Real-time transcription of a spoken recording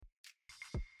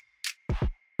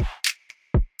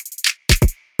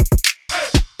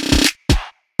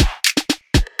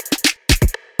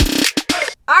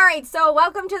right, so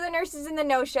welcome to the Nurses in the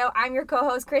Know Show. I'm your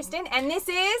co-host, Kristen, and this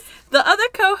is... the other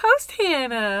co-host,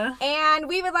 Hannah. And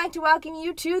we would like to welcome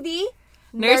you to the...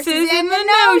 Nurses in the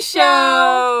Know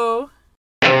Show.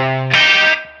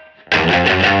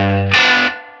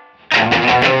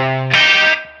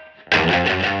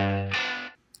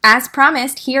 As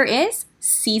promised, here is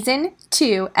Season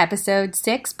 2, Episode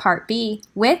 6, Part B,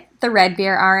 with the Red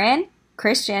Beer RN,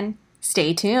 Christian.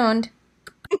 Stay tuned.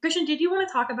 Christian, did you want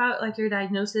to talk about like your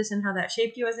diagnosis and how that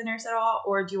shaped you as a nurse at all?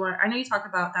 Or do you want, I know you talk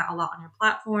about that a lot on your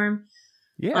platform.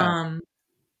 Yeah,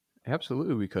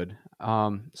 absolutely we could.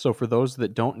 So for those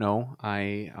that don't know,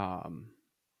 I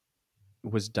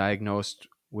was diagnosed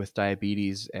with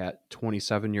diabetes at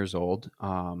 27 years old.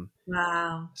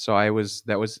 Wow. So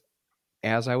that was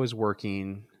as I was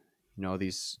working,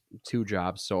 these two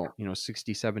jobs. So,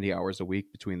 60, 70 hours a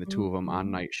week between the two of them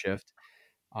on night shift.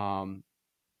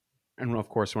 And of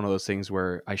course, one of those things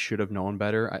where I should have known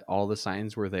better. All the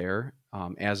signs were there.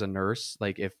 As a nurse,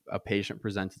 like if a patient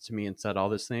presented to me and said all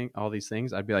these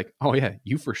things, I'd be like, "Oh yeah,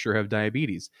 you for sure have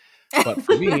diabetes." But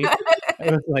for me,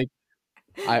 it was like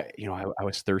I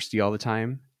was thirsty all the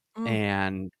time,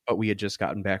 but we had just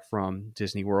gotten back from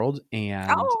Disney World,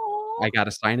 and I got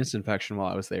a sinus infection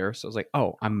while I was there. So I was like,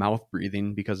 "Oh, I'm mouth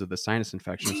breathing because of the sinus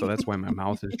infection, so that's why my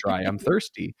mouth is dry. I'm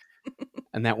thirsty."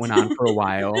 And that went on for a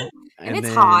while. And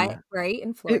it's hot, right?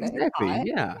 In Florida. Exactly,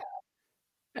 yeah.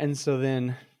 And so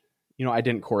then, I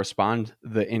didn't correspond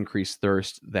the increased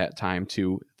thirst that time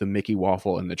to the Mickey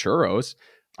waffle and the churros.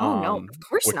 Oh, no, of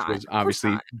course which not. was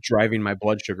obviously driving my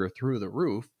blood sugar through the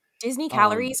roof. Disney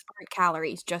calories aren't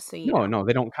calories, just so you know. No,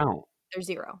 they don't count. They're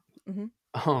zero.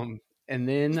 Mm-hmm. And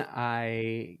then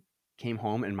I came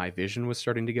home and my vision was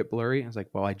starting to get blurry. I was like,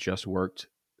 well, I just worked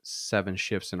 7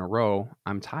 shifts in a row.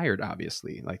 I'm tired,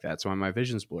 obviously. Like that's why my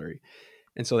vision's blurry.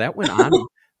 And so that went on.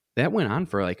 That went on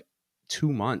for like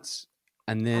 2 months.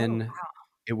 And then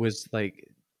it was like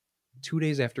 2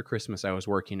 days after Christmas, I was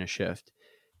working a shift.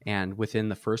 And within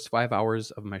the first 5 hours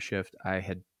of my shift, I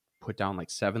had put down like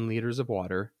 7 liters of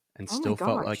water and still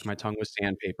felt like my tongue was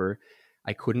sandpaper.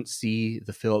 I couldn't see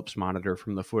the Philips monitor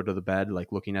from the foot of the bed,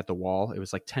 like looking at the wall. It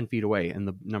was like 10 feet away and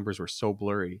the numbers were so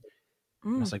blurry.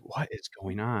 I was like, what is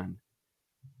going on?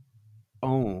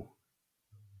 Oh,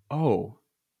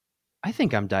 I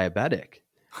think I'm diabetic.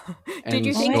 Did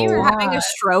you think you were having a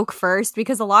stroke first?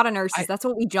 Because a lot of nurses, that's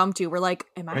what we jump to. We're like,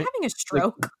 am I having a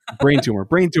stroke? Like, brain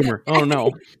tumor. Oh,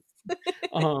 no.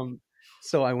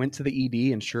 So I went to the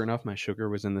ED and sure enough, my sugar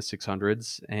was in the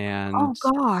 600s. And oh,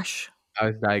 gosh. I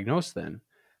was diagnosed then.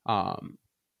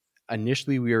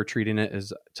 Initially, we were treating it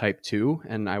as type 2,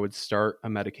 and I would start a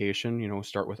medication,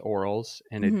 start with orals,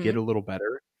 and it'd get a little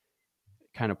better,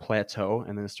 kind of plateau,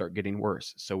 and then start getting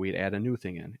worse. So we'd add a new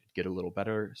thing in, it'd get a little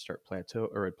better, start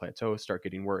plateau, start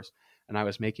getting worse. And I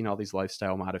was making all these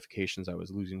lifestyle modifications. I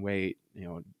was losing weight,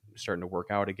 starting to work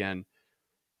out again.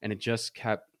 And it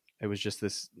was just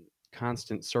this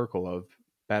constant circle of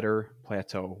better,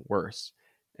 plateau, worse.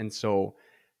 And so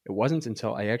it wasn't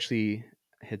until I actually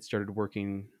had started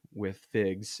working with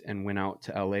FIGS and went out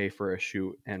to LA for a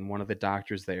shoot. And one of the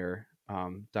doctors there,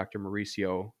 Dr.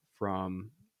 Mauricio from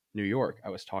New York, I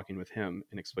was talking with him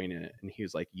and explaining it. And he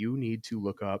was like, you need to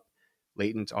look up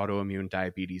latent autoimmune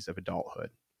diabetes of adulthood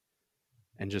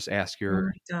and just ask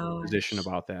your physician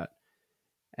about that.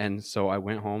 And so I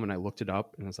went home and I looked it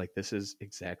up and I was like, this is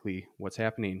exactly what's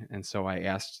happening. And so I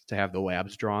asked to have the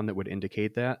labs drawn that would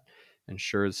indicate that. And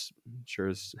sure as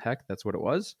heck, that's what it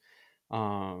was.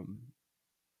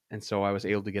 And so I was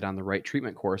able to get on the right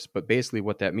treatment course. But basically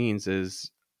what that means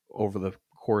is over the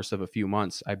course of a few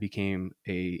months, I became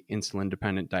a insulin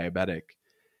dependent diabetic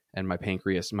and my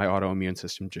autoimmune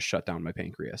system just shut down my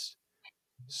pancreas.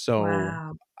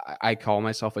 So I call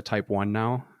myself a type 1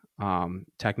 now.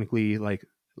 Technically, like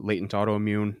latent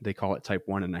autoimmune, they call it type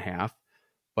 1.5,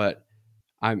 but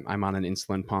I'm on an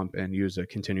insulin pump and use a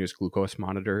continuous glucose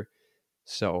monitor.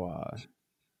 So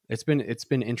it's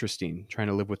been interesting trying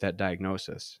to live with that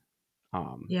diagnosis.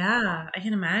 Yeah, I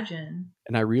can imagine.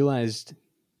 And I realized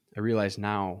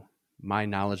now my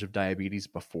knowledge of diabetes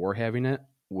before having it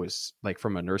was like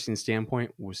from a nursing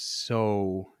standpoint was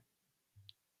so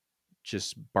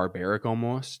just barbaric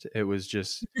almost. It was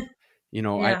just,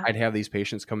 I'd have these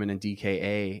patients come in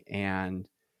DKA and,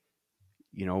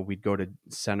 we'd go to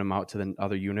send them out to the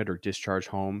other unit or discharge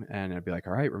home. And I'd be like,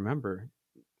 all right, remember,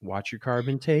 watch your carb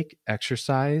intake,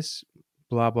 exercise,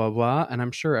 blah, blah, blah. And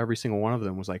I'm sure every single one of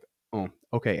them was like, oh,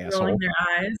 okay, asshole. Rolling their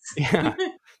eyes. Yeah.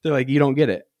 They're like, you don't get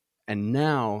it. And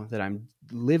now that I'm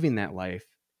living that life,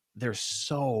 there's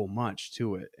so much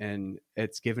to it. And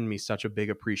it's given me such a big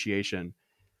appreciation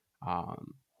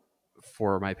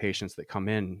for my patients that come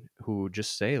in who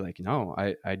just say like, no,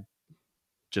 I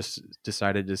just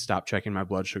decided to stop checking my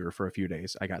blood sugar for a few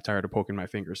days. I got tired of poking my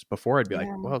fingers. Before I'd be like,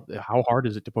 well, how hard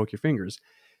is it to poke your fingers?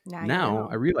 Now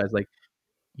I realize like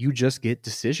you just get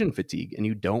decision fatigue and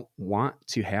you don't want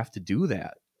to have to do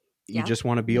that. You just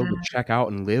want to be able to check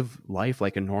out and live life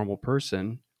like a normal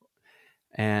person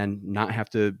and not have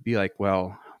to be like,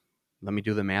 well, let me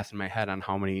do the math in my head on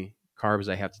how many carbs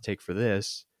I have to take for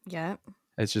this. Yeah.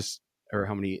 It's just, or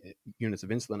how many units of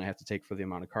insulin I have to take for the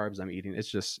amount of carbs I'm eating.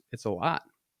 It's a lot.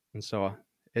 And so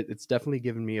it's definitely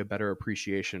given me a better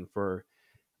appreciation for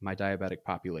my diabetic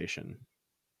population.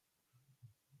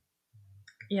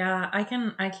 Yeah, I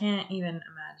can't even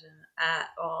imagine at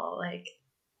all. Like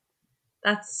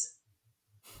that's,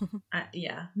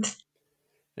 yeah.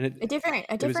 And a different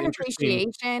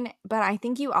appreciation, but I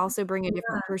think you also bring a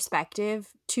different perspective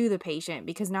to the patient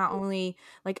because not only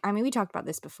like, I mean, we talked about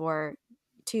this before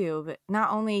too, but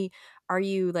not only are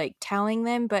you like telling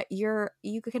them, but you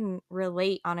can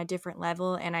relate on a different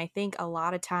level. And I think a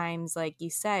lot of times, like you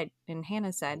said, and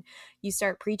Hannah said, you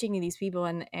start preaching to these people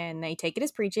and they take it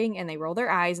as preaching and they roll their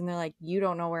eyes and they're like, you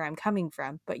don't know where I'm coming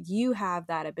from, but you have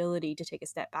that ability to take a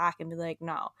step back and be like,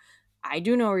 no, I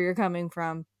do know where you're coming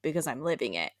from because I'm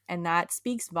living it. And that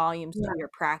speaks volumes to your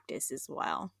practice as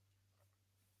well.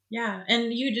 Yeah.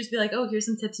 And you just be like, oh, here's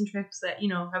some tips and tricks that,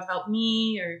 have helped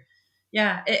me, or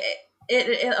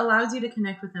it allows you to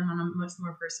connect with them on a much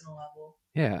more personal level.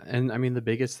 Yeah. And I mean, the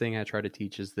biggest thing I try to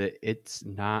teach is that it's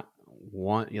not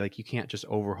like you can't just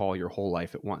overhaul your whole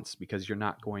life at once because you're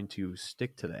not going to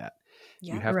stick to that.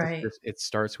 Yeah. You have to, it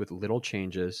starts with little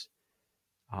changes.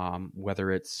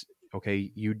 Whether it's,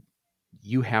 okay,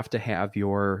 you have to have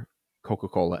your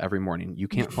Coca-Cola every morning. You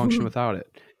can't function without it.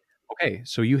 Okay,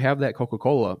 so you have that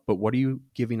Coca-Cola, but what are you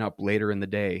giving up later in the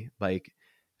day? Like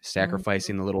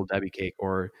sacrificing the Little Debbie cake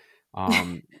or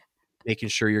making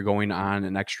sure you're going on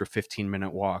an extra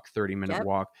 15-minute walk, 30-minute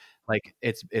walk. Like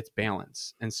it's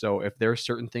balance. And so if there are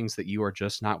certain things that you are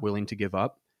just not willing to give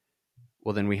up,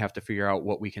 well, then we have to figure out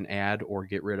what we can add or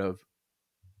get rid of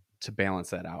to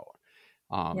balance that out.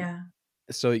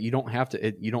 So you don't have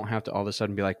to all of a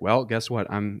sudden be like, well, guess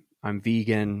what? I'm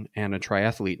vegan and a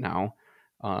triathlete now.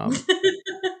 And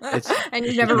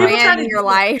you've never ran in your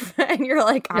life and you're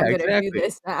like, I'm going to do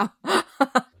this now.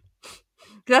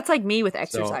 That's like me with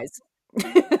exercise.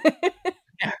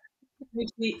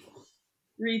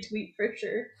 Retweet for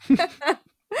sure.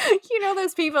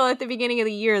 Those people at the beginning of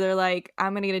the year, they're like,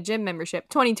 I'm going to get a gym membership.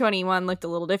 2021 looked a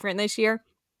little different this year,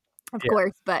 of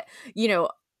course, but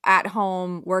at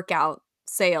home workout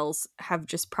sales have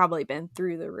just probably been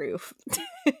through the roof.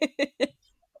 You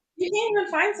can't even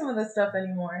find some of this stuff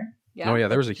anymore. Yeah. Oh yeah,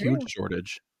 there was a huge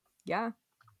shortage. Yeah.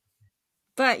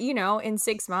 But in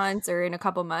 6 months or in a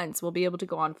couple months, we'll be able to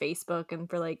go on Facebook and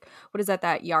for like, what is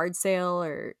that yard sale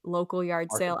or local yard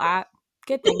sale app,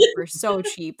 get things for so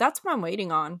cheap. That's what I'm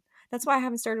waiting on. That's why I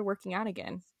haven't started working out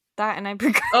again. That and I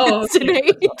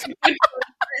procrastinate.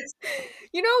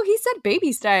 He said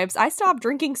baby steps. I stopped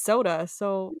drinking soda,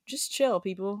 so just chill,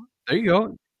 people. There you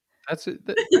go. That's it.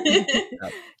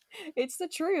 It's the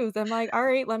truth. I'm like, all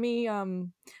right, let me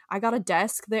I got a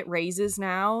desk that raises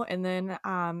now, and then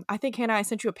I think Hannah, I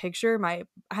sent you a picture. I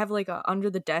have like a under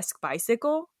the desk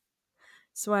bicycle,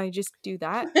 so I just do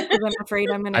that because I'm afraid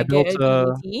I'm gonna get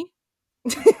a DVT.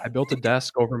 I built a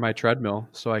desk over my treadmill,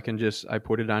 so I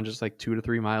put it on just like 2 to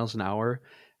 3 miles an hour.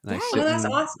 And I sit that's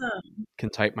awesome. Can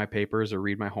type my papers or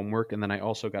read my homework, and then I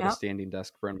also got a standing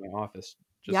desk for in my office.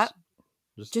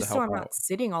 Just so I'm not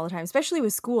sitting all the time, especially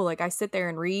with school. Like I sit there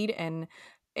and read, and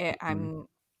I'm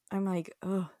like,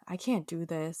 oh, I can't do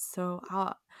this. So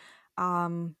I'll,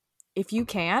 if you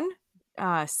can,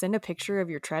 send a picture of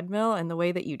your treadmill and the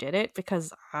way that you did it,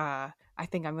 because I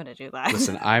think I'm gonna do that.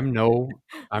 Listen, I'm no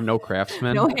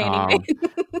craftsman. No handyman.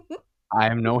 I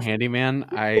am no handyman.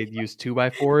 I use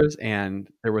 2x4s, and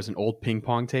there was an old ping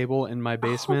pong table in my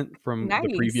basement from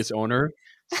the previous owner,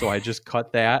 so I just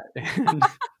cut that. And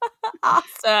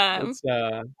awesome.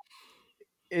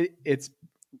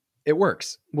 It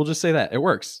works. We'll just say that it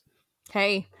works.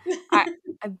 Hey,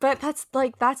 but that's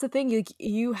the thing.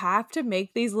 You have to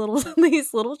make these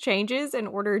little changes in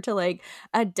order to like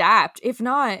adapt. If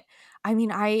not, I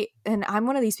mean, I'm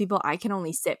one of these people. I can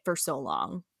only sit for so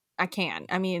long. I can.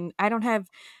 I mean, I don't have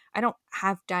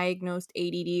diagnosed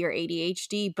ADD or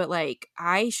ADHD, but like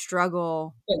I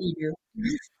struggle. But you do.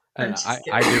 And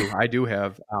I do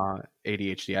have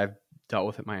ADHD. I've dealt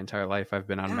with it my entire life. I've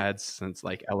been on meds since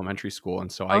like elementary school,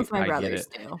 and so I get it.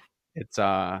 Do. It's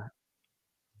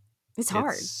It's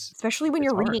hard, especially when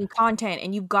you're reading content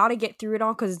and you've got to get through it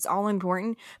all because it's all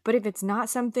important. But if it's not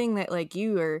something that like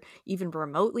you are even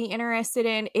remotely interested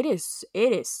in, it is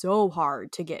so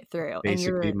hard to get through.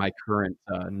 Basically, my current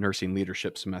nursing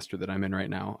leadership semester that I'm in right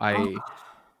now,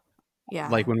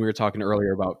 like when we were talking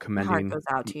earlier about commending goes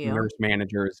out to you. Nurse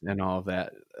managers and all of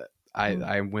that,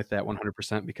 I'm with that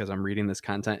 100% because I'm reading this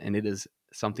content and it is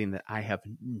something that I have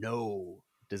no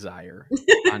desire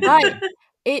on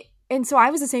doing. And so I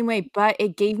was the same way, but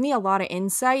it gave me a lot of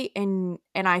insight and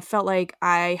I felt like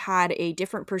I had a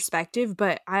different perspective,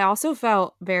 but I also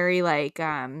felt very like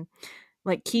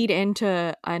keyed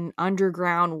into an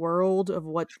underground world of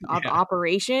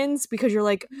operations, because you're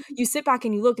like, you sit back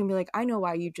and you look and be like, I know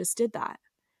why you just did that,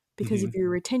 because of your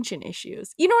retention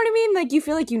issues. You know what I mean? Like you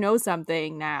feel like you know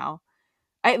something now.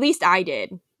 At least I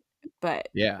did, but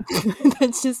yeah,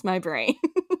 that's just my brain.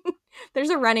 There's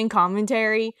a running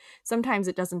commentary. Sometimes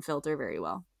it doesn't filter very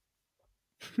well.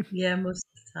 Yeah, most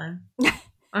of the time.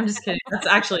 I'm just kidding. That's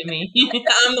actually me.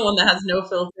 I'm the one that has no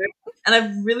filter. And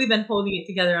I've really been holding it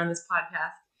together on this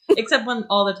podcast. Except when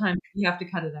all the time you have to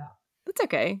cut it out. That's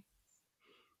okay.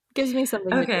 Gives me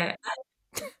something. Okay.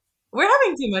 We're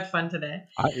having too much fun today.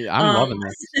 I'm loving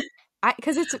this.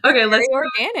 Because it's very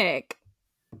organic.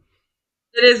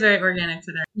 It is very organic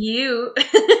today.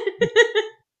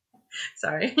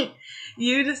 Sorry.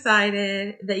 You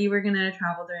decided that you were going to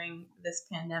travel during this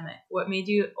pandemic. What made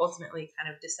you ultimately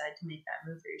kind of decide to make that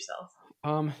move for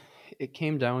yourself? It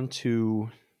came down to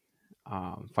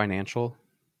financial.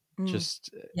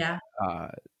 Just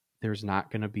there's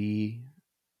not going to be,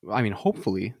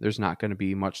 hopefully there's not going to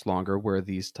be much longer where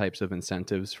these types of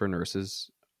incentives for nurses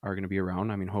are going to be around.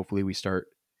 Hopefully we start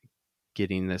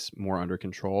getting this more under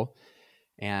control.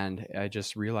 And I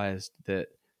just realized that,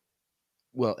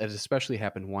 well, it especially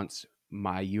happened once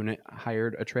my unit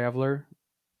hired a traveler.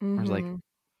 I was like,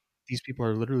 these people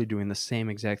are literally doing the same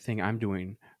exact thing I'm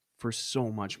doing for so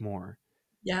much more.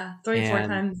 Yeah, 3-4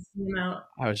 times the amount.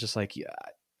 I was just like, yeah,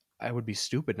 I would be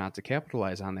stupid not to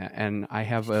capitalize on that. And I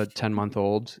have a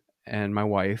 10-month-old and my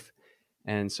wife.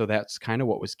 And so that's kind of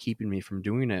what was keeping me from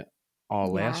doing it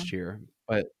all last year.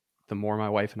 But the more my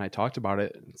wife and I talked about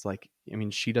it, it's like,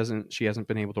 she hasn't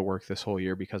been able to work this whole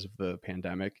year because of the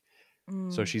pandemic.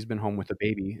 So she's been home with a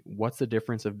baby. What's the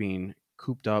difference of being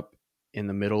cooped up in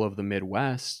the middle of the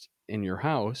Midwest in your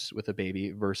house with a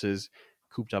baby versus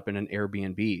cooped up in an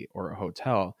Airbnb or a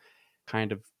hotel?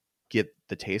 Kind of get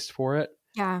the taste for it.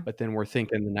 Yeah. But then we're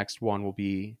thinking the next one will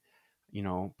be,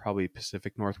 probably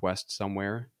Pacific Northwest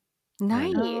somewhere.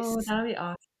 Nice. Oh, that'd be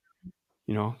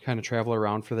awesome. Kind of travel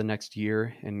around for the next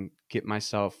year and get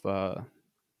myself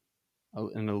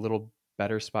in a little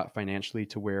better spot financially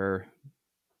to where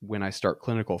when I start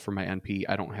clinical for my NP,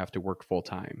 I don't have to work full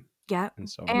time. Yeah. And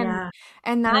so,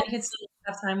 and that you can still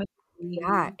have time with you.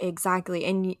 Yeah, exactly.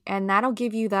 And that'll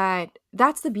give you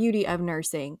that's the beauty of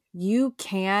nursing. You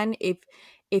can,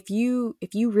 if you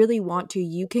really want to,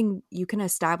 you can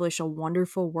establish a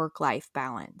wonderful work-life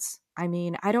balance. I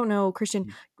don't know,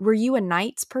 Christian, were you a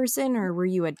nights person or were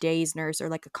you a days nurse or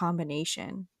like a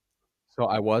combination? So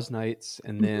I was nights,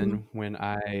 and then when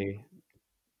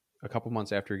a couple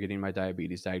months after getting my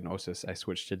diabetes diagnosis, I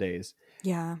switched to days.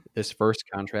 Yeah. This first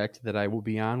contract that I will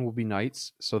be on will be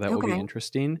nights, so that will be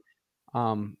interesting.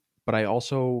 But I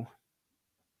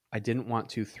didn't want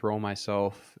to throw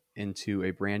myself into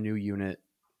a brand new unit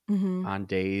on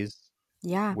days.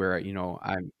 Yeah. Where,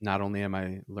 I'm not only am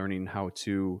I learning how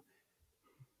to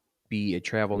be a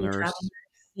travel nurse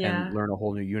and learn a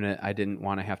whole new unit, I didn't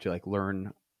want to have to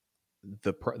learn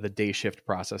the day shift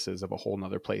processes of a whole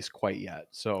nother place quite yet.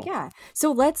 So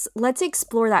let's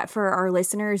explore that for our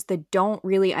listeners that don't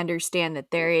really understand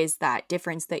that there is that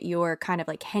difference that you're kind of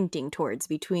hinting towards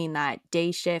between that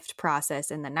day shift process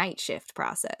and the night shift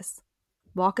process.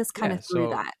 Walk us kind of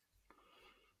through that.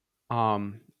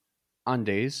 On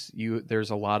days,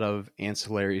 there's a lot of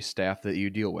ancillary staff that you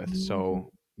deal with.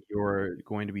 So you're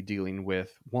going to be dealing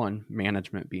with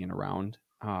management being around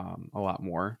a lot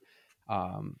more.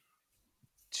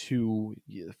 2,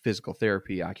 physical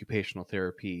therapy, occupational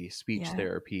therapy, speech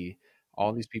therapy,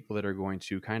 all these people that are going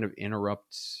to kind of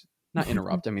not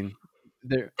interrupt.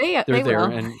 They're there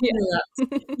and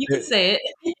you can say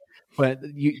it, but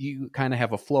you kind of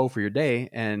have a flow for your day,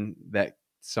 and that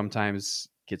sometimes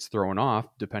gets thrown off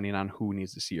depending on who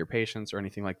needs to see your patients or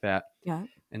anything like that. Yeah.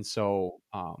 And so,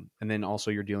 and then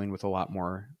also you're dealing with a lot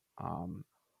more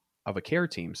of a care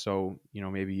team. So,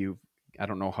 maybe I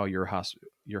don't know how your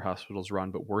hospitals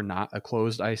run, but we're not a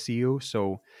closed ICU.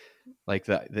 So the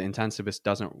intensivist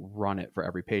doesn't run it for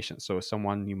every patient. So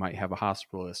you might have a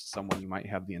hospitalist, someone you might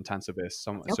have the intensivist,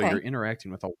 so you're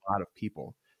interacting with a lot of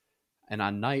people. And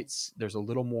on nights, there's a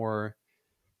little more,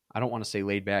 I don't want to say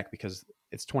laid back because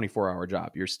it's 24-hour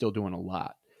job. You're still doing a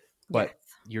lot, but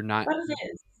you're not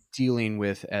dealing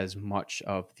with as much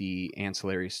of the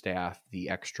ancillary staff, the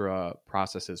extra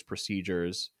processes,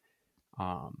 procedures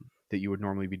that you would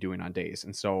normally be doing on days.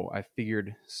 And so I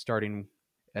figured starting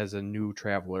as a new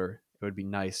traveler, it would be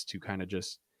nice to kind of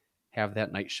just have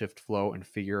that night shift flow and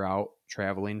figure out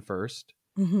traveling first.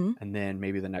 Mm-hmm. And then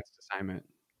maybe the next assignment,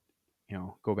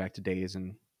 go back to days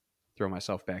and throw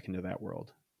myself back into that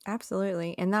world.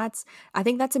 Absolutely. And I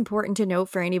think that's important to note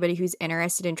for anybody who's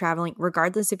interested in traveling,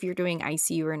 regardless if you're doing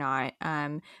ICU or not.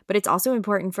 But it's also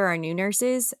important for our new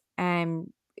nurses,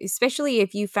 especially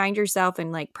if you find yourself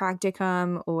in like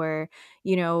practicum or,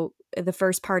 the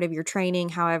first part of your training,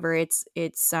 however it's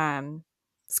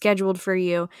scheduled for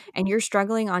you, and you're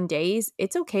struggling on days.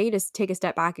 It's okay to take a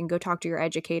step back and go talk to your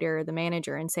educator or the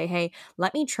manager and say, hey,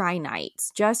 let me try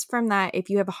nights. Just from that, if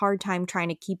you have a hard time trying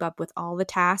to keep up with all the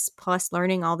tasks plus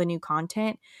learning all the new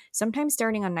content, sometimes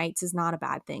starting on nights is not a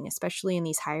bad thing, especially in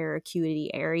these higher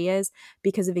acuity areas,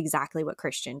 because of exactly what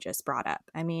Christian just brought up.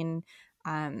 I mean,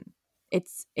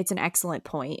 it's an excellent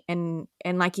point. And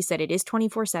like you said, it is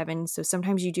 24/7. So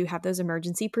sometimes you do have those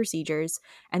emergency procedures.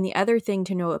 And the other thing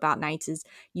to know about nights is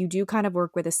you do kind of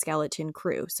work with a skeleton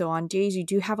crew. So on days, you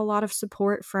do have a lot of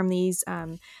support from these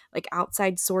like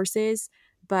outside sources.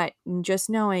 But just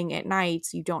knowing at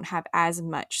nights, you don't have as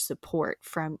much support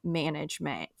from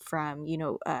management, from,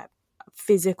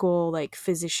 physical like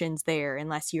physicians there,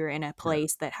 unless you're in a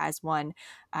place that has one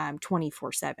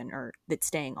 24/7 or that's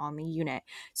staying on the unit.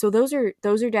 So those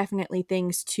are definitely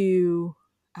things to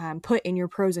put in your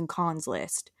pros and cons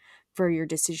list for your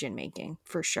decision making,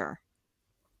 for sure.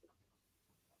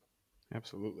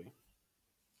 Absolutely.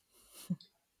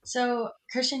 So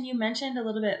Christian, you mentioned a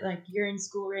little bit like you're in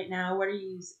school right now. What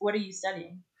are you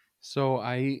studying? So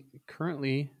I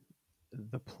currently,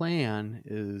 the plan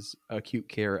is acute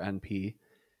care NP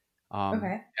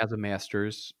as a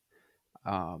master's,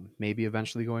 maybe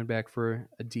eventually going back for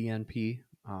a DNP.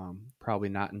 Probably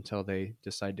not until they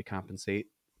decide to compensate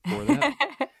for that.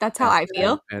 That's how I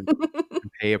feel. And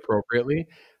pay appropriately.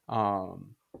 But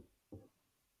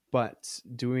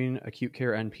doing acute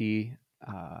care NP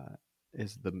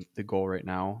is the goal right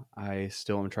now. I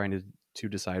still am trying to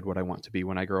decide what I want to be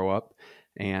when I grow up.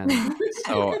 And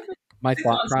so my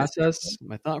thought process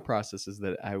is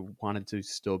that I wanted to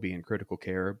still be in critical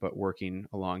care, but working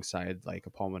alongside like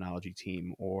a pulmonology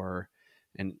team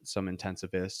and some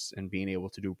intensivists and being able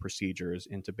to do procedures,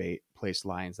 intubate, place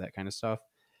lines, that kind of stuff.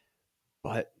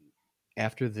 But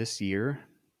after this year,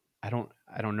 I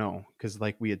don't know, because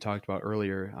like we had talked about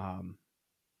earlier,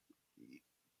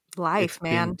 life, it's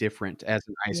man, been different as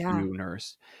an ICU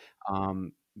nurse.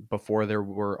 Before there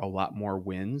were a lot more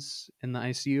wins in the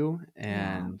ICU,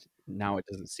 and now it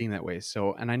doesn't seem that way.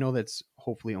 So, and I know that's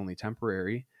hopefully only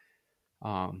temporary,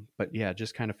 but yeah,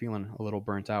 just kind of feeling a little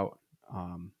burnt out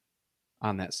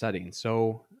on that setting.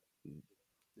 So,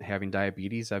 having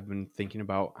diabetes, I've been thinking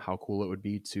about how cool it would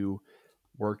be to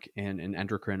work in an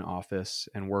endocrine office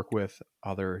and work with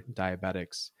other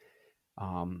diabetics,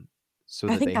 so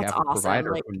that they have a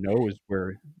provider who knows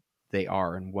where they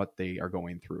are and what they are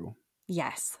going through.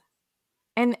 Yes.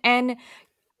 And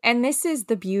this is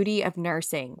the beauty of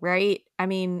nursing, right? I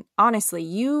mean, honestly,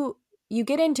 you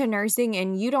get into nursing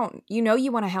and you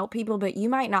want to help people, but you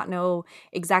might not know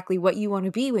exactly what you want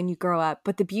to be when you grow up.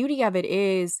 But the beauty of it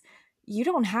is you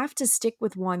don't have to stick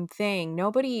with one thing.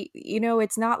 Nobody,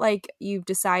 it's not like you've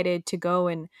decided to go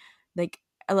and like,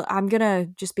 I'm going to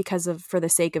just for the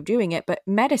sake of doing it, but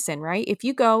medicine, right? If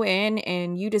you go in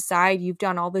and you decide you've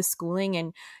done all this schooling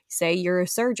and say you're a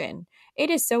surgeon, it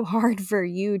is so hard for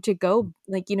you to go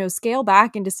like, scale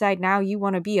back and decide now you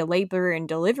want to be a labor and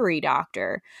delivery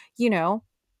doctor,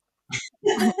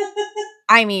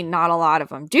 I mean, not a lot of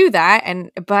them do that.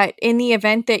 But in the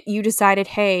event that you decided,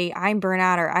 hey, I'm burnt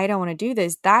out or I don't want to do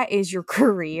this, that is your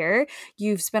career.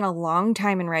 You've spent a long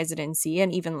time in residency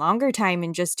and even longer time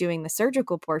in just doing the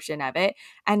surgical portion of it.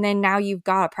 And then now you've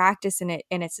got a practice in it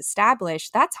and it's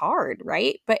established. That's hard,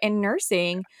 right? But in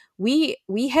nursing, we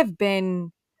have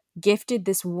been gifted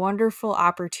this wonderful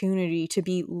opportunity to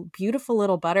be beautiful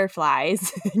little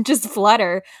butterflies, just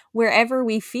flutter wherever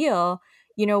we feel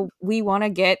we want to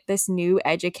get this new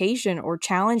education or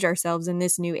challenge ourselves in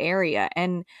this new area.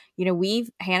 And,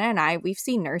 Hannah and I, we've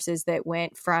seen nurses that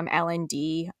went from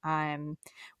L&D,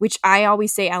 which I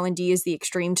always say L&D is the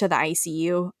extreme to the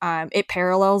ICU. It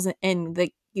parallels in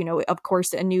the, of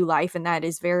course, a new life. And that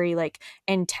is very like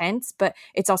intense, but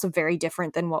it's also very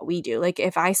different than what we do. Like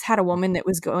if I had a woman that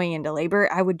was going into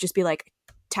labor, I would just be like,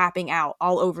 tapping out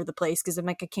all over the place because I'm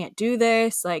like, I can't do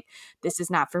this. Like, this is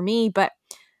not for me. But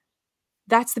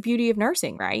that's the beauty of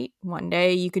nursing, right? One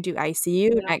day you could do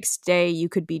ICU, next day you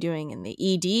could be doing in the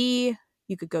ED,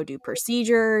 you could go do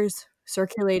procedures,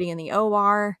 circulating in the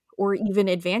OR, or even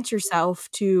advance yourself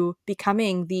to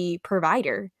becoming the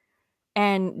provider.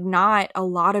 And not a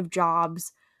lot of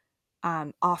jobs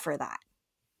offer that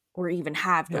or even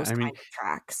have those kind of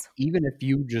tracks. Even if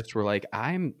you just were like,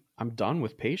 I'm done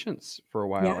with patients for a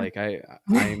while. Like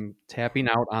I'm tapping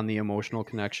out on the emotional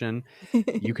connection.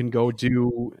 You can go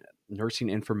do nursing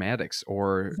informatics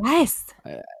or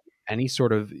any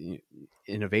sort of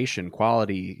innovation,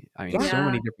 quality. I mean, so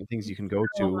many different things you can go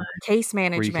to. Case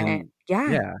management.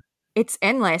 It's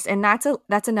endless. And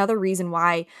that's another reason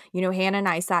why, Hannah and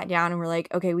I sat down and we're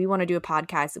like, okay, we want to do a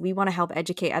podcast. We want to help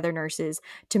educate other nurses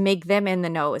to make them in the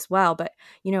know as well. But,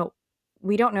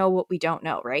 we don't know what we don't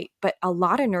know, right? But a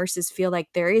lot of nurses feel like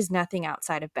there is nothing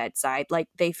outside of bedside. Like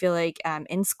they feel like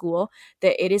in school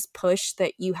that it is pushed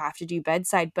that you have to do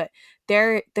bedside. But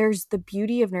there's the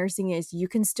beauty of nursing is you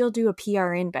can still do a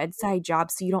PRN bedside job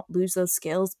so you don't lose those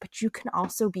skills. But you can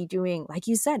also be doing, like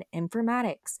you said,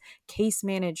 informatics, case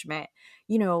management,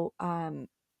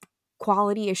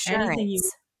 quality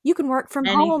assurance. You can work from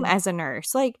home as a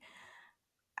nurse. Like,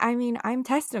 I mean, I'm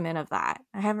testament of that.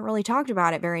 I haven't really talked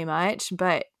about it very much,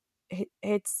 but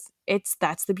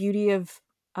that's the beauty of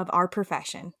our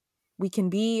profession. We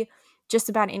can be just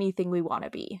about anything we want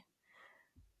to be.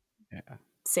 Yeah.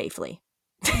 Safely.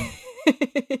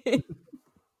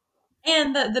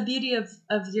 And the beauty of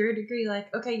your degree,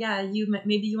 like, okay, yeah,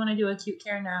 maybe you want to do acute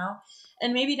care now,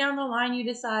 and maybe down the line you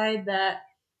decide that,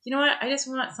 you know what, I just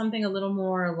want something a little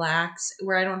more lax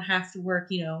where I don't have to work,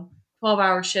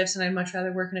 12-hour shifts, and I'd much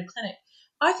rather work in a clinic.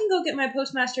 I can go get my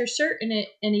postmaster's cert in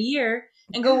a year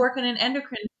and go work in an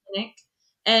endocrine clinic,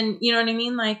 and you know what I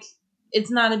mean? Like, it's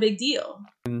not a big deal.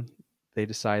 And they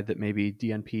decide that maybe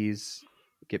DNPs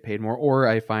get paid more, or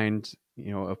I find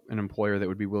an employer that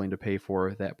would be willing to pay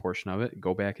for that portion of it,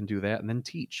 go back and do that, and then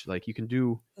teach. Like, you can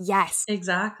do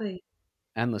exactly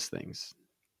endless things.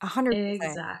 100%.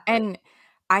 Exactly. And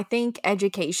I think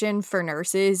education for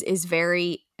nurses is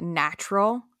very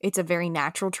natural. It's a very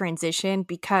natural transition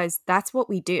because that's what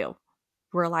we do.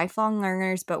 We're lifelong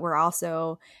learners, but we're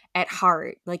also at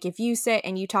heart. Like, if you sit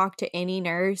and you talk to any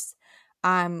nurse,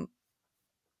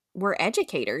 we're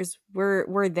educators.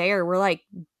 We're there. We're like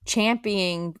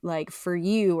championing, like, for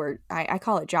you, or I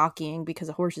call it jockeying because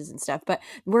of horses and stuff, but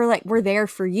we're there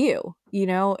for you,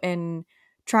 and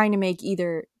trying to make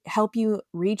either help you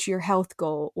reach your health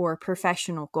goal or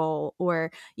professional goal,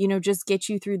 or, just get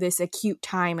you through this acute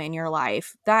time in your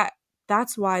life.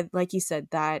 That's why, like you said,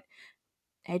 that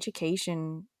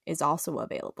education is also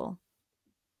available.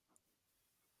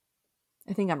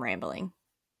 I think I'm rambling.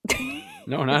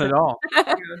 No, not at all.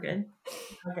 Okay.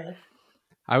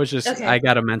 I was just, I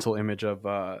got a mental image of,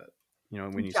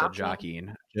 when you said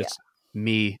jockeying, just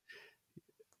me,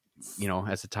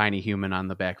 as a tiny human on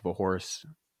the back of a horse.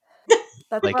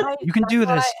 That's like, you can do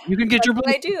this. You can get your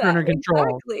blood pressure under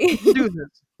control. Exactly. You can do this.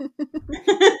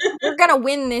 We're going to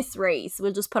win this race.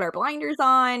 We'll just put our blinders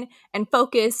on and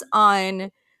focus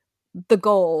on the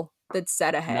goal that's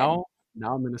set ahead. Now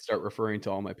I'm going to start referring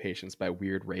to all my patients by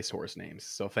weird racehorse names.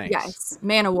 So thanks. Yes.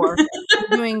 Man of War.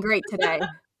 You're doing great today.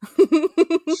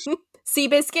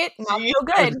 Seabiscuit, not so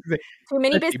good. Too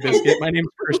many biscuits. Seabiscuit, my name's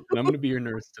Kristen. I'm going to be your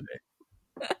nurse today.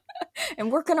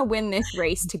 And we're going to win this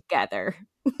race together.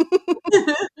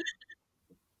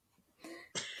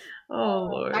 Oh,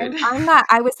 Lord.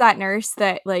 I was that nurse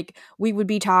that, like, we would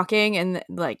be talking, and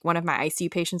like one of my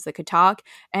ICU patients that could talk,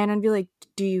 and I'd be like,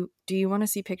 do you want to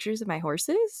see pictures of my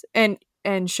horses? And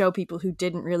show people who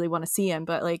didn't really want to see them,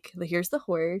 but like, here's the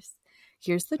horse,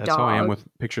 here's the dog. That's how I am with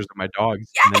pictures of my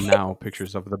dogs. Yes! And then now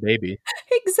pictures of the baby.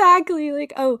 Exactly.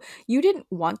 Like, oh, you didn't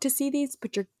want to see these,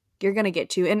 but you're going to get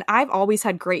to. And I've always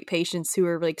had great patients who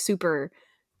are like super,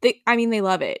 they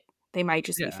love it. They might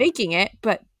just be faking it,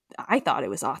 but I thought it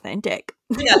was authentic.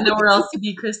 Yeah, nowhere else to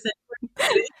be, Kristen.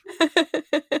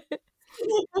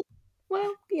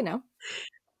 Well,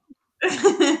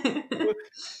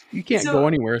 You can't go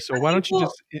anywhere, so why don't you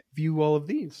just view all of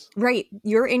these? Right.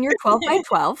 You're in your 12 by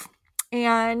 12,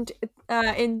 and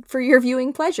for your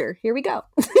viewing pleasure. Here we go.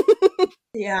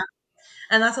 Yeah.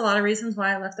 And that's a lot of reasons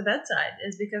why I left the bedside,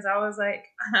 is because I was like,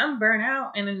 I'm burnt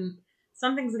out and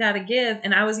something's got to give.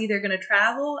 And I was either going to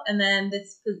travel, and then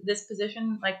this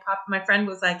position like popped. My friend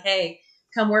was like, hey,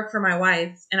 come work for my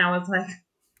wife. And I was like,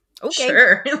 okay.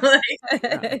 Sure.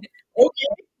 Okay.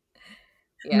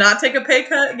 not take a pay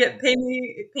cut, pay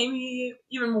me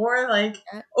even more. Like,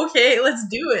 okay, let's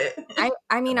do it.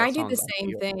 I mean, I do the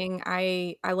same thing.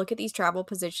 I look at these travel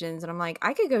positions and I'm like,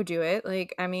 I could go do it.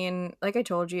 Like, I mean, like I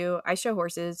told you, I show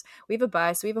horses. We have a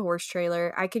bus, we have a horse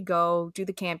trailer. I could go do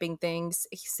the camping things,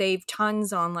 save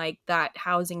tons on like that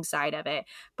housing side of it.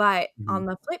 But on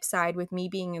the flip side, with me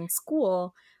being in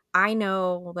school, I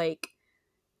know like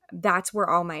that's where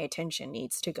all my attention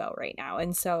needs to go right now.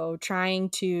 And so trying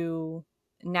to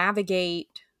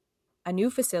navigate a new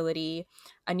facility,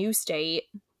 a new state,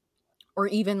 or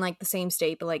even like the same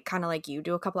state, but like kind of like you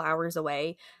do a couple hours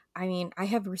away. I mean, I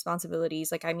have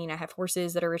responsibilities. Like, I mean, I have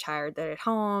horses that are retired, that are at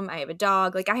home. I have a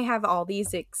dog. Like, I have all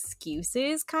these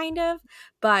excuses kind of,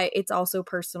 but it's also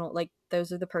personal. Like,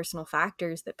 those are the personal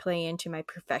factors that play into my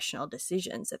professional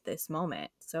decisions at this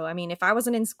moment. So, I mean, if I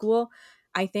wasn't in school,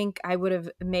 I think I would have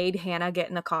made Hannah get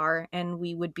in the car and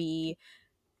we would be,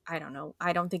 I don't know.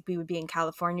 I don't think we would be in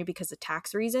California because of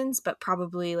tax reasons, but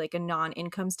probably like a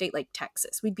non-income state like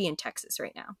Texas. We'd be in Texas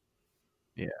right now.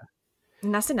 Yeah.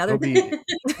 And that's another thing.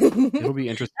 It'll be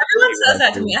interesting. Everyone says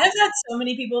that to me. I've had so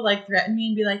many people like threaten me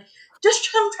and be like,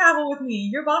 just come travel with me.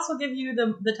 Your boss will give you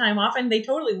the time off. And they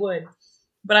totally would.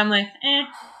 But I'm like,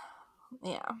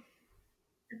 Yeah.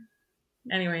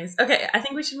 Anyways. Okay. I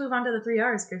think we should move on to the 3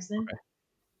 R's, Kristen. Okay.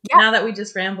 Yeah. Now that we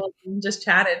just rambled and just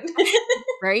chatted.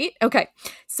 Right? Okay.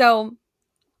 So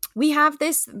we have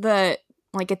this,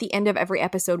 like at the end of every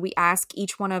episode, we ask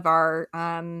each one of our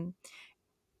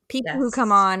people who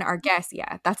come on, our guests.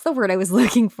 Yeah, that's the word I was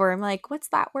looking for. I'm like, what's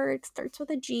that word? It starts with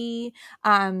a G.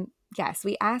 Yes,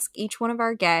 we ask each one of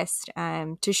our guests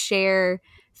to share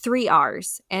 3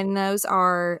 R's, and those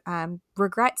are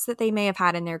regrets that they may have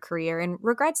had in their career. And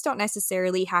regrets don't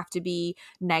necessarily have to be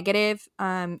negative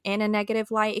in a negative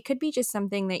light. It could be just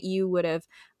something that you would have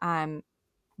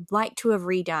like to have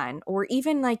redone, or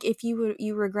even like if you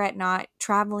regret not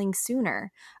traveling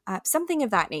sooner, something of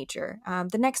that nature.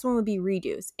 The next one would be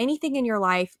redos. Anything in your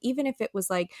life, even if it was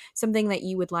like something that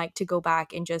you would like to go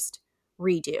back and just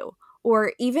redo,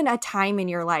 or even a time in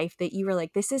your life that you were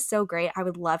like, this is so great, I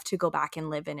would love to go back and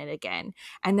live in it again.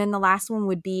 And then the last one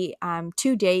would be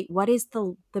to date, what is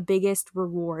the biggest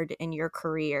reward in your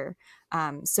career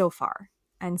so far?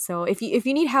 And so if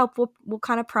you need help, we'll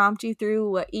kind of prompt you through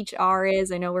what each R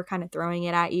is. I know we're kind of throwing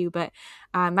it at you, but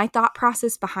my thought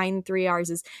process behind 3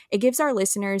 R's is it gives our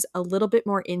listeners a little bit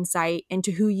more insight into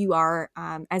who you are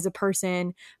as a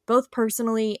person, both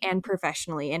personally and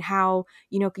professionally, and how,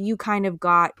 you kind of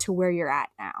got to where you're at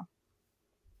now.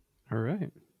 All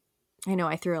right. I know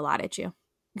I threw a lot at you.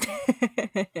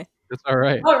 That's all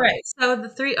right. All right. So the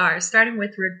 3 R's, starting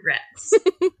with regrets.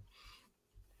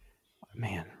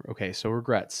 Man, okay, so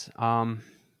regrets.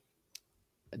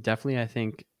 Definitely, I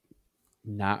think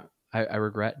I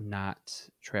regret not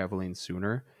traveling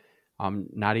sooner.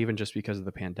 Not even just because of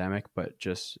the pandemic, but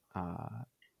just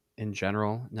in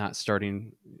general, not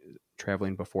starting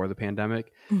traveling before the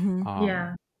pandemic. Mm-hmm.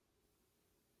 Yeah.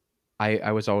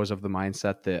 I was always of the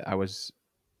mindset that I was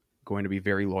going to be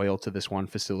very loyal to this one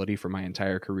facility for my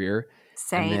entire career.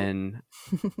 Same.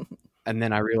 And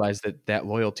then I realized that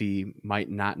loyalty might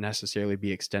not necessarily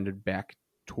be extended back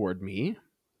toward me.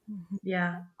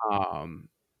 Yeah.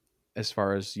 As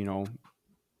far as,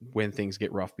 when things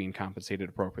get rough, being compensated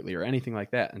appropriately or anything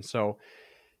like that. And so,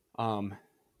 while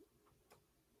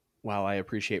I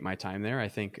appreciate my time there, I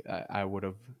think I would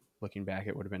have, looking back,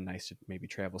 it would have been nice to maybe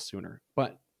travel sooner.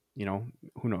 But,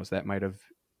 who knows? That might have,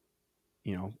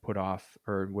 put off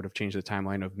or would have changed the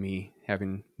timeline of me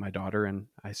having my daughter, and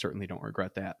I certainly don't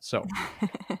regret that. So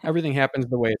everything happens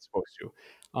the way it's supposed to.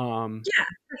 Yeah,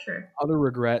 for sure. Other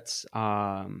regrets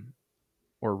or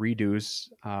redos,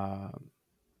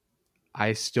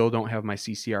 I still don't have my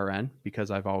CCRN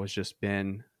because I've always just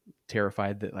been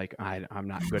terrified that like I'm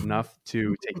not good enough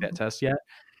to take that test yet.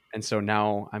 And so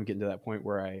now I'm getting to that point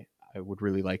where I would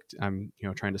really like I'm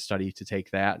trying to study to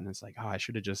take that, and it's like, I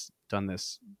should have just done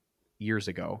this years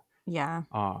ago. Yeah.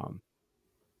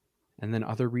 And then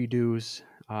other redos,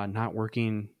 not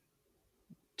working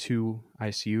 2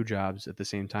 ICU jobs at the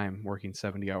same time, working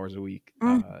 70 hours a week.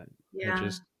 That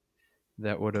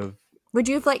would have. Would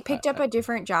you have like picked up a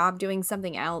different job doing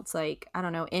something else, like I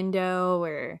don't know, endo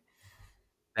or?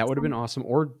 That would have been awesome.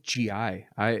 Or GI.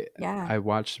 I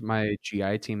watched my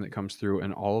GI team that comes through,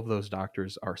 and all of those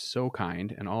doctors are so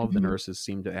kind, and all of the nurses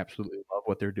seem to absolutely love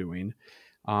what they're doing.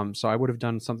 So I would have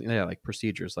done something like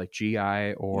procedures like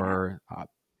GI or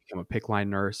become a PICC line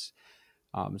nurse,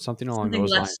 something along those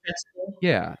lines. Stressful.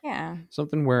 Yeah.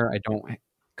 Something where I don't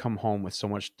come home with so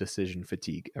much decision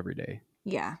fatigue every day.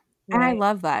 Yeah. Right. And I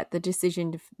love that, the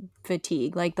decision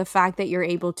fatigue, like the fact that you're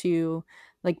able to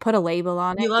like put a label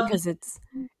on You it love because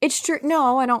it's true.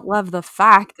 No, I don't love the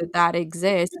fact that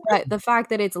exists, but the fact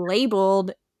that it's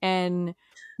labeled and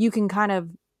you can kind of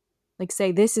like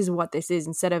say this is what this is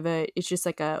instead of it's just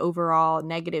like a overall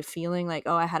negative feeling like,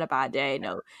 oh, I had a bad day.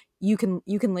 No, you can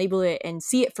label it and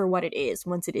see it for what it is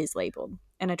once it is labeled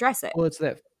and address it. Well, it's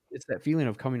that feeling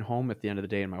of coming home at the end of the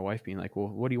day and my wife being like, well,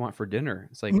 what do you want for dinner?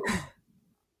 It's like,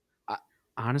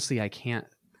 honestly, I can't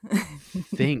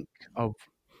think of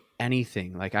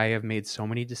anything. Like, I have made so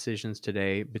many decisions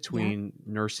today between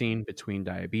nursing, between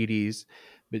diabetes,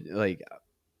 but like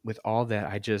with all that,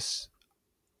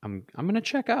 I'm going to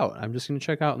check out. I'm just going to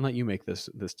check out and let you make this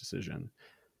decision.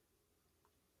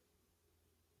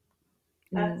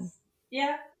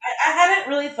 Yeah. I hadn't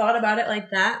really thought about it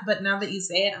like that, but now that you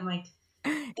say it, I'm like,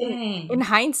 dang. In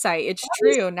hindsight, it's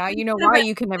true. Now you know why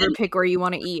you can never pick where you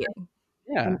want to eat.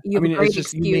 Yeah. You have a great it's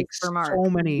just, you make for Mark. so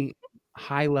many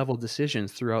high level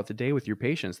decisions throughout the day with your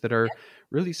patients that are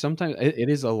really sometimes it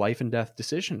is a life and death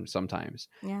decision sometimes.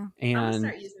 Yeah. I'm gonna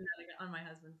start using that on my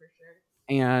husband for sure.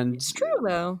 And it's true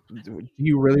though. Do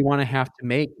you really want to have to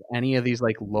make any of these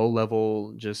like low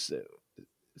level just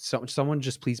someone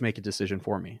just please make a decision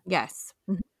for me? Yes.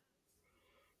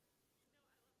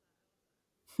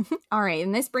 All right,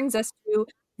 and this brings us to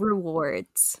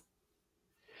rewards.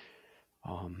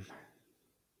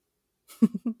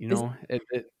 You know,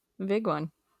 big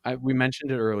one. We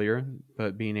mentioned it earlier,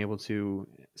 but being able to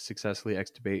successfully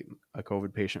extubate a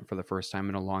COVID patient for the first time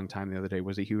in a long time the other day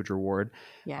was a huge reward.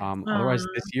 Yeah. Otherwise,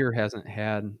 this year hasn't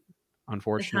had,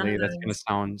 unfortunately, that's going to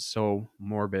sound so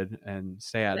morbid and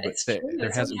sad, but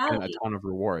there hasn't been a ton of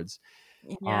rewards.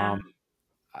 Yeah.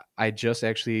 I just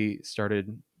actually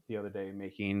started the other day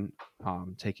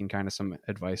taking kind of some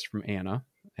advice from Anna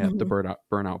at the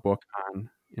Burnout Book on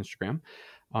Instagram.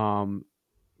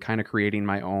 Kind of creating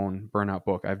my own burnout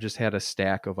book. I've just had a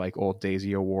stack of like old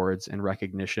Daisy awards and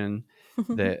recognition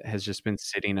that has just been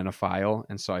sitting in a file.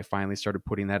 And so I finally started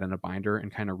putting that in a binder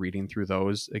and kind of reading through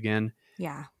those again.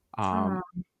 Yeah.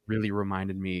 Really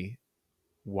reminded me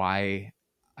why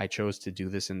I chose to do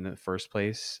this in the first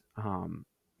place.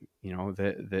 You know,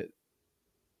 that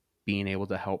being able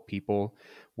to help people,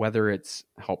 whether it's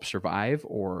help survive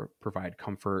or provide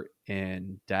comfort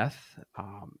in death,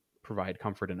 provide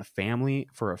comfort in a family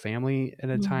at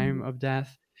a time of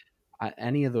death,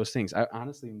 any of those things.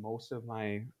 Honestly, most of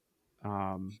my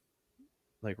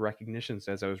like recognitions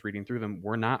as I was reading through them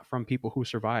were not from people who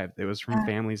survived. It was from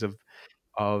families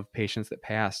of patients that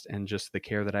passed, and just the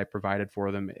care that I provided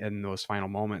for them in those final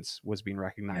moments was being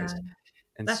recognized.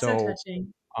 And that's so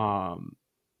touching.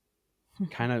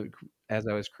 Kind of as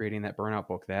I was creating that burnout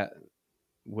book, that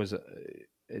was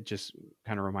it just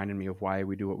kind of reminded me of why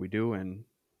we do what we do, and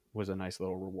was a nice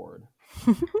little reward.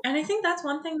 And I think that's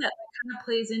one thing that kind of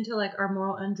plays into like our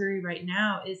moral injury right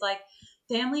now is like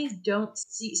families don't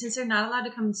see, since they're not allowed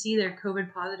to come and see their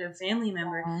COVID positive family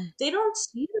member, they don't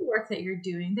see the work that you're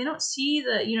doing. They don't see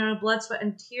the, you know, blood, sweat,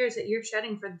 and tears that you're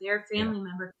shedding for their family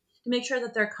member to make sure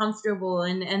that they're comfortable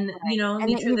and you know, and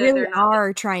make that sure you that really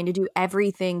are trying to do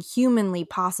everything humanly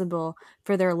possible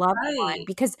for their loved one,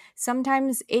 because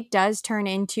sometimes it does turn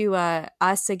into a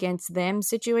us against them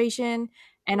situation.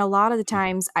 And a lot of the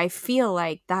times I feel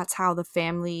like that's how the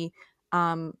family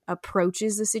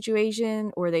approaches the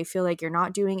situation, or they feel like you're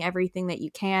not doing everything that you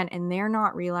can, and they're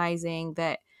not realizing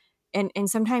that. And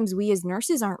sometimes we as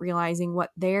nurses aren't realizing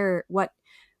what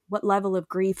level of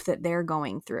grief that they're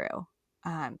going through.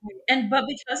 But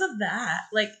because of that,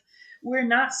 like, we're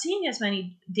not seeing as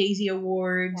many Daisy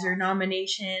Awards or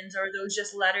nominations or those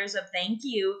just letters of thank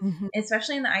you,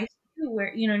 especially in the ICU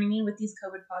where, you know what I mean, with these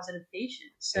COVID positive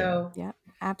patients. So yeah,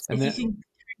 absolutely. If you can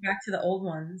back to the old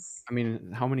ones. I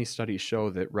mean, how many studies show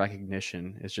that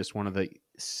recognition is just one of the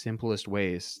simplest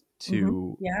ways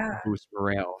to boost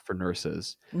morale for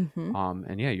nurses?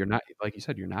 And you're not, like you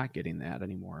said, you're not getting that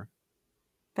anymore.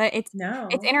 But it's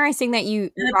interesting that you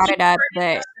brought it up,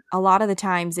 that a lot of the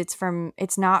times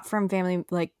it's not from family,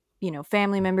 like, you know,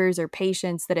 family members or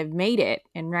patients that have made it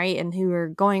and who are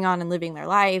going on and living their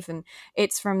life. And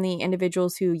it's from the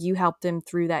individuals who you helped them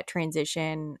through that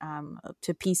transition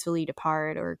to peacefully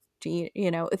depart, or to,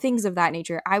 you know, things of that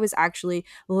nature. I was actually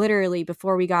literally,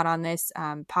 before we got on this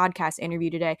podcast interview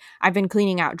today, I've been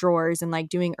cleaning out drawers and like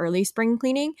doing early spring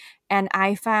cleaning. And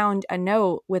I found a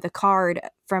note with a card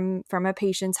from a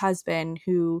patient's husband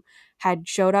who had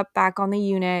showed up back on the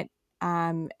unit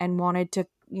and wanted to,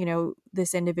 you know,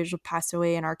 this individual passed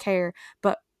away in our care,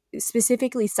 but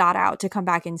specifically sought out to come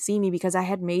back and see me because I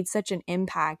had made such an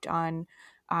impact on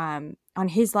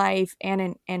his life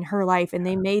and in her life, and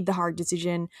they made the hard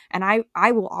decision. And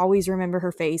I will always remember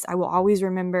her face. I will always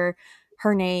remember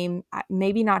her name,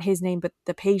 maybe not his name, but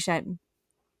the patient.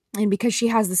 And because she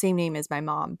has the same name as my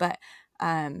mom, but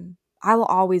I will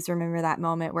always remember that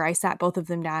moment where I sat both of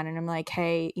them down and I'm like,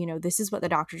 hey, this is what the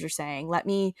doctors are saying. Let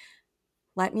me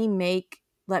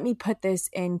put this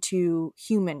into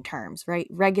human terms, right?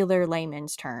 Regular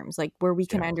layman's terms, like where we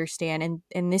can understand.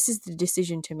 And this is the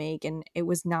decision to make. And it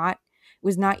was not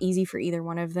easy for either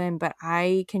one of them, but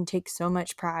I can take so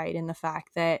much pride in the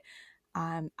fact that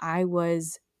I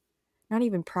was not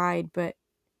even pride, but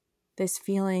this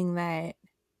feeling that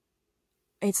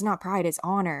it's not pride, it's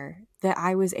honor that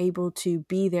I was able to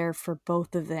be there for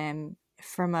both of them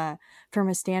from a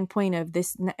standpoint of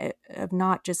this, of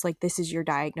not just like, this is your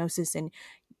diagnosis and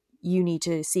you need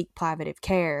to seek palliative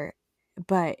care,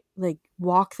 but like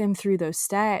walk them through those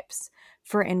steps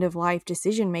for end of life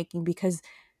decision making, because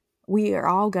we are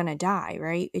all going to die,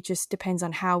 right? It just depends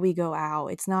on how we go out.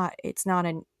 It's not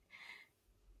an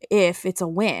if, it's a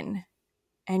when.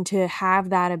 And to have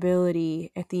that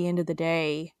ability at the end of the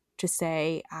day to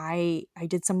say, I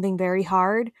did something very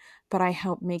hard, but I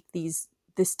helped make this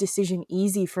decision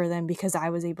easy for them because I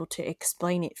was able to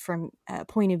explain it from a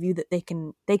point of view that they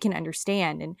can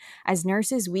understand. And as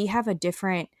nurses, we have a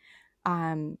different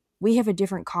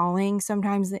calling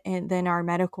sometimes than our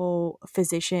medical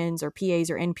physicians or PAs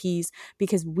or NPs,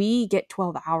 because we get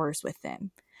 12 hours with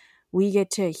them. We get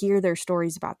to hear their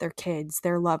stories about their kids,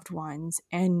 their loved ones,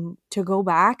 and to go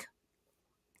back,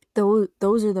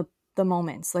 those are the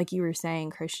moments, like you were saying,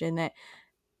 Christian, that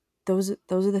those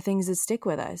are the things that stick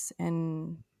with us,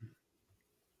 and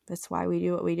that's why we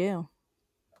do what we do.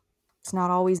 It's not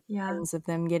always the ends of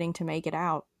them getting to make it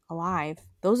out alive.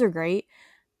 Those are great,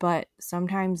 but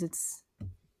sometimes it's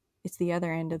the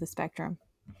other end of the spectrum,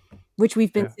 which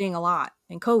we've been seeing a lot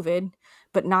in COVID,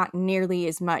 but not nearly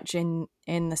as much in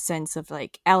the sense of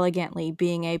like elegantly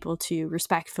being able to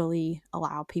respectfully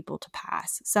allow people to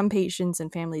pass. Some patients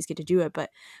and families get to do it, but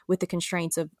with the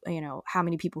constraints of, how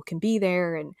many people can be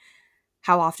there and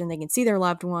how often they can see their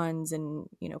loved ones and,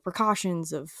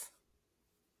 precautions of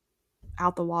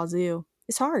out the wazoo.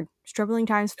 It's hard. It's troubling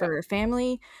times for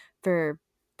family, for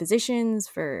physicians,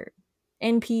 for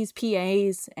NPs,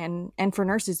 PAs, and for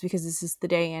nurses, because this is the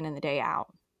day in and the day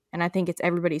out. And I think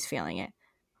everybody's feeling it.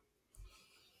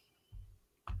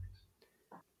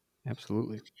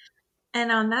 Absolutely.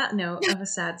 And on that note of a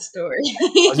sad story,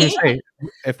 I was going to say,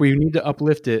 if we need to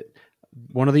uplift it,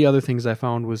 one of the other things I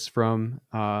found was from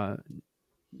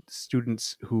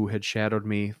students who had shadowed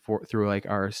me through like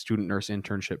our student nurse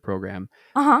internship program,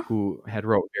 who had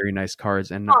wrote very nice cards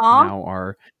and now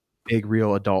are big,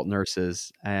 real adult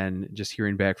nurses, and just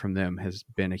hearing back from them has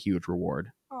been a huge reward.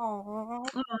 Oh,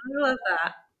 I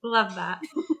love that.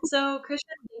 So,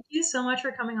 Christian, thank you so much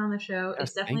for coming on the show.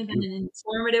 It's definitely been an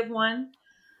informative one.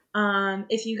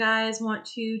 If you guys want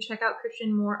to check out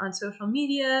Christian more on social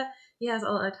media, he has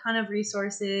a ton of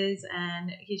resources,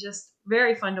 and he's just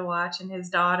very fun to watch, and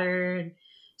his daughter, and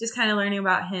just kind of learning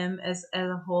about him as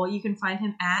a whole. You can find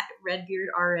him at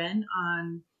RedbeardRN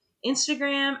on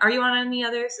Instagram. Are you on any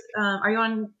others? Are you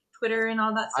on Twitter and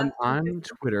all that stuff? I'm on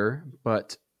Twitter,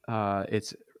 but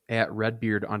it's at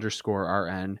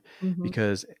Redbeard_RN,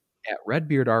 because at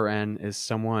RedbeardRN is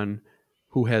someone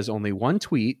who has only one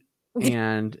tweet,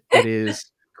 and it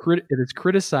is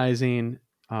criticizing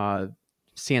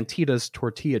Santita's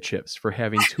tortilla chips for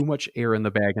having too much air in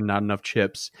the bag and not enough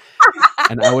chips.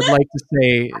 And I would like to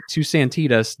say to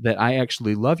Santitas that I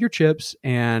actually love your chips,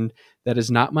 and that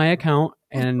is not my account.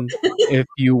 And if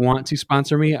you want to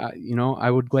sponsor me,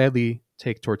 I would gladly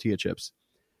take tortilla chips.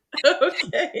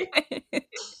 Okay.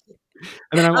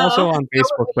 And then I'm also on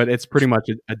Facebook, but it's pretty much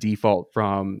a default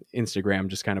from Instagram,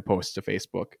 just kind of posts to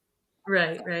Facebook.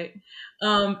 Right.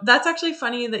 That's actually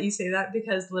funny that you say that,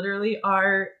 because literally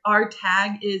our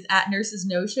tag is at Nurses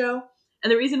No Show.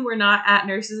 And the reason we're not at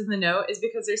Nurses in the Know is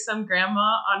because there's some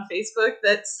grandma on Facebook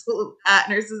that's at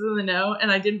Nurses in the Know,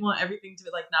 and I didn't want everything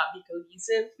to like not be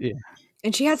cohesive. Yeah.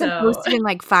 And she hasn't posted in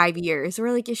like 5 years.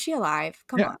 We're like, is she alive?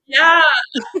 Come on. Yeah.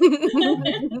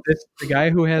 The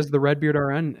guy who has the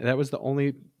RedbeardRN, that was the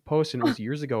only post, and it was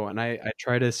years ago. And I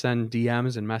try to send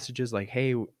DMs and messages like,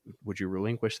 hey, would you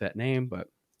relinquish that name? But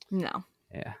no.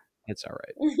 Yeah, it's all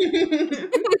right.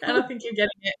 I don't think you're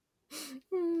getting it.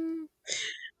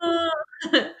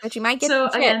 But you might get so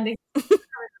again.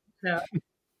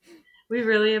 We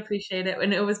really appreciate it,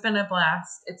 and it has been a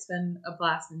blast. It's been a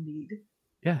blast indeed.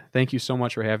 Yeah, thank you so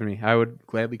much for having me. I would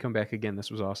gladly come back again. This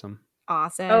was awesome.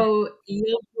 Awesome. Oh,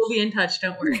 we'll be in touch.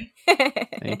 Don't worry.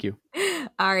 Thank you.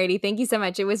 Alrighty, thank you so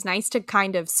much. It was nice to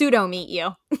kind of pseudo meet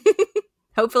you.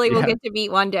 Hopefully, we'll get to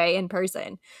meet one day in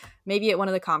person. Maybe at one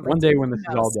of the conferences. One day when this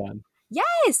is all done.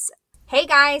 Yes. Hey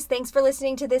guys, thanks for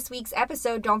listening to this week's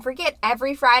episode. Don't forget,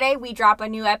 every Friday we drop a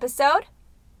new episode.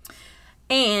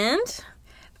 And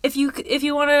if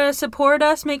you want to support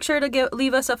us, make sure to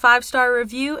leave us a 5-star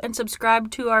review and subscribe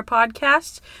to our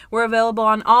podcast. We're available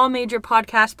on all major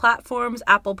podcast platforms: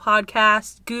 Apple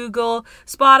Podcasts, Google,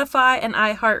 Spotify, and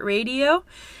iHeartRadio.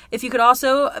 If you could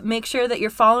also make sure that you're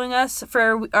following us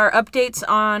for our updates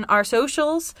on our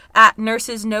socials at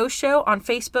Nurses No Show on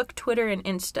Facebook, Twitter, and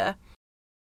Insta.